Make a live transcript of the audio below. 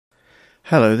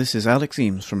Hello, this is Alex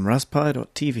Eames from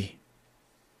Raspberry.tv.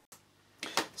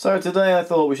 So today I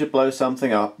thought we should blow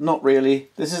something up. Not really.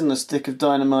 This isn't a stick of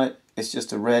dynamite. It's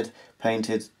just a red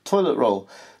painted toilet roll.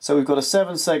 So we've got a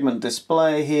 7-segment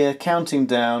display here counting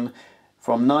down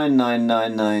from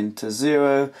 9999 to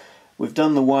 0. We've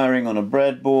done the wiring on a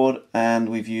breadboard and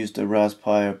we've used a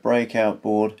Raspberry breakout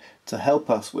board to help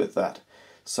us with that.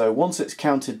 So once it's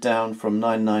counted down from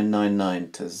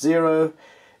 9999 to 0,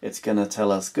 it's going to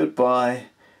tell us goodbye,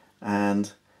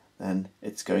 and then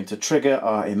it's going to trigger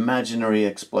our imaginary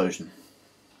explosion.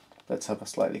 Let's have a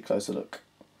slightly closer look.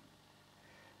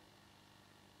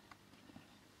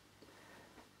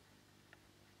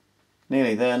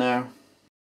 Nearly there now.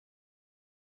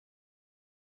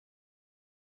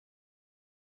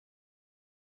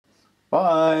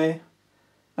 Bye!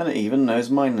 And it even knows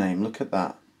my name. Look at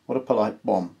that. What a polite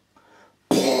bomb.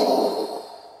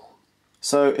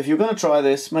 So if you're going to try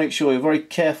this, make sure you're very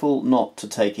careful not to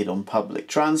take it on public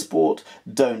transport,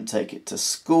 don't take it to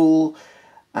school,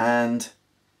 and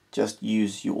just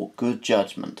use your good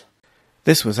judgment.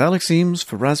 This was Alex Eames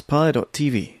for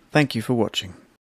Raspberry.tv. Thank you for watching.